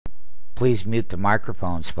Please mute the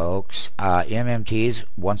microphones, folks. MMTs,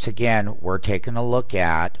 once again, we're taking a look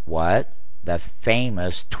at what? The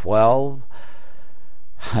famous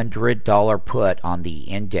 $1,200 put on the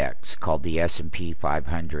index called the S&P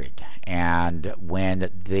 500. And when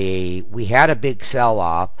we had a big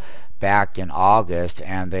sell-off back in August,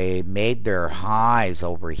 and they made their highs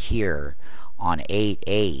over here on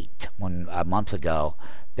 8/8 a month ago.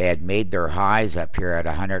 They had made their highs up here at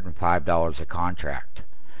 $105 a contract.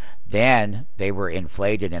 Then they were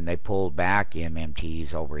inflated and they pulled back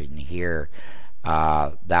MMTs over in here.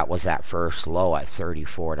 That was that first low at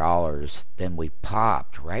 $34. Then we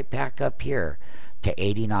popped right back up here to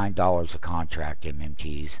 $89 a contract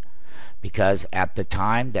MMTs. Because at the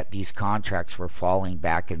time that these contracts were falling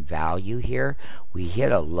back in value here, we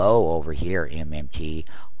hit a low over here MMT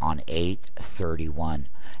on 8/31.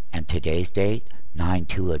 And today's date,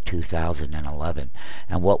 9/2 of 2011.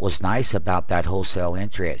 And what was nice about that wholesale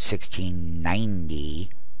entry at 1690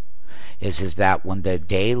 is that when the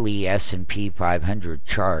daily S&P 500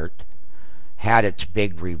 chart had its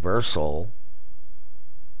big reversal,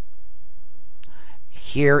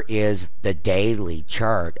 here is the daily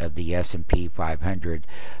chart of the S&P 500.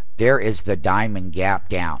 There is the diamond gap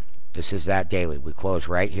down. This is that daily. We closed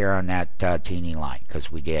right here on that teeny line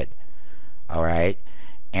because we did. All right.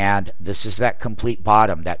 And this is that complete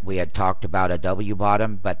bottom that we had talked about, a W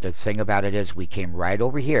bottom. But the thing about it is we came right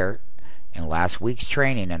over here in last week's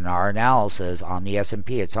training and our analysis on the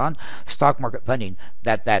S&P. It's on StockMarketFunding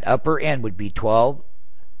that upper end would be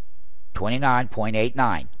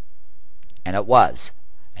 1229.89. And it was.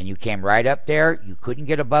 And you came right up there. You couldn't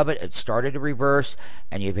get above it. It started to reverse.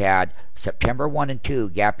 And you've had September 1 and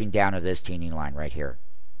 2 gapping down to this teeny line right here.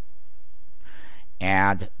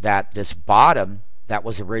 And that this bottom that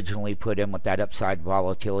was originally put in with that upside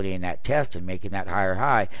volatility and that test and making that higher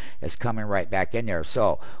high is coming right back in there.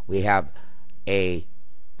 So we have a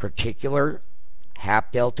particular half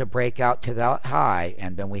delta breakout to that high,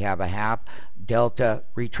 and then we have a half delta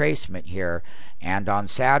retracement here. And on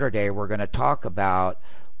Saturday we're going to talk about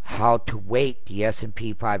how to weight the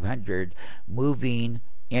S&P 500 moving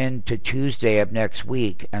into Tuesday of next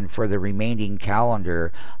week and for the remaining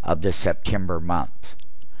calendar of the September month.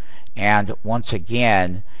 And once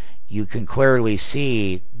again, you can clearly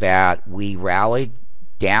see that we rallied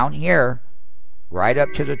down here right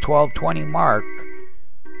up to the 1220 mark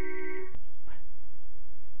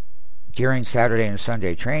during Saturday and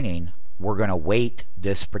Sunday training. We're going to weight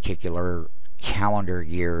this particular calendar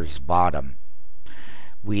year's bottom.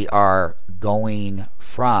 We are going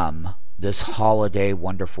from this holiday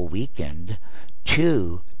wonderful weekend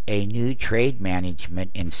to a new trade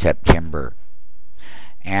management in September.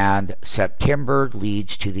 And September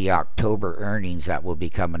leads to the October earnings that will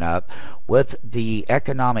be coming up with the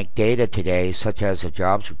economic data today, such as the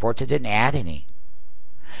jobs reports. It didn't add any.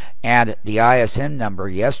 And the ISM number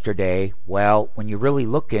yesterday, well, when you really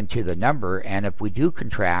look into the number, and if we do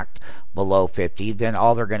contract below 50, then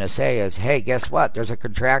all they're going to say is, hey, guess what? There's a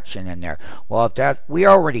contraction in there. Well, if that, we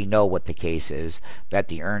already know what the case is, that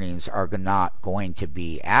the earnings are not going to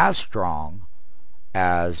be as strong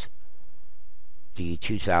as the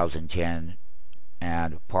 2010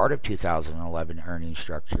 and part of 2011 earnings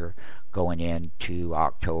structure going into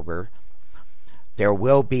October. There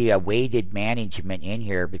will be a weighted management in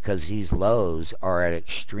here because these lows are at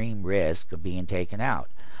extreme risk of being taken out.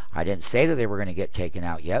 I didn't say that they were going to get taken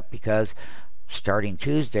out yet because starting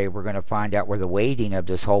Tuesday we're going to find out where the weighting of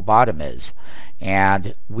this whole bottom is.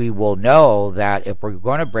 And we will know that if we're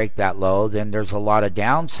going to break that low, then there's a lot of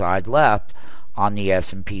downside left on the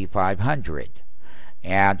S&P 500.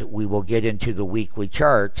 And we will get into the weekly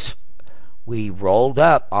charts. We rolled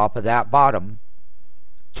up off of that bottom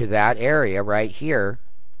to that area right here,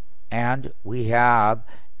 and we have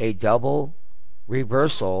a double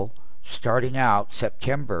reversal starting out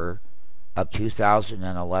September of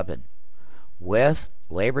 2011 with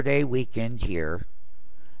Labor Day weekend here,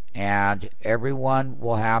 and everyone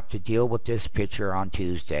will have to deal with this picture on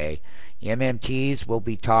Tuesday. MMTs will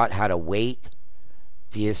be taught how to weight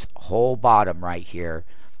this whole bottom right here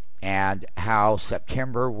and how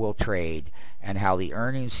September will trade and how the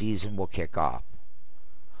earnings season will kick off.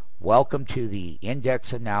 Welcome to the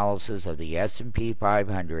index analysis of the S&P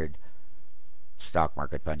 500,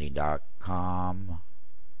 StockMarketFunding.com.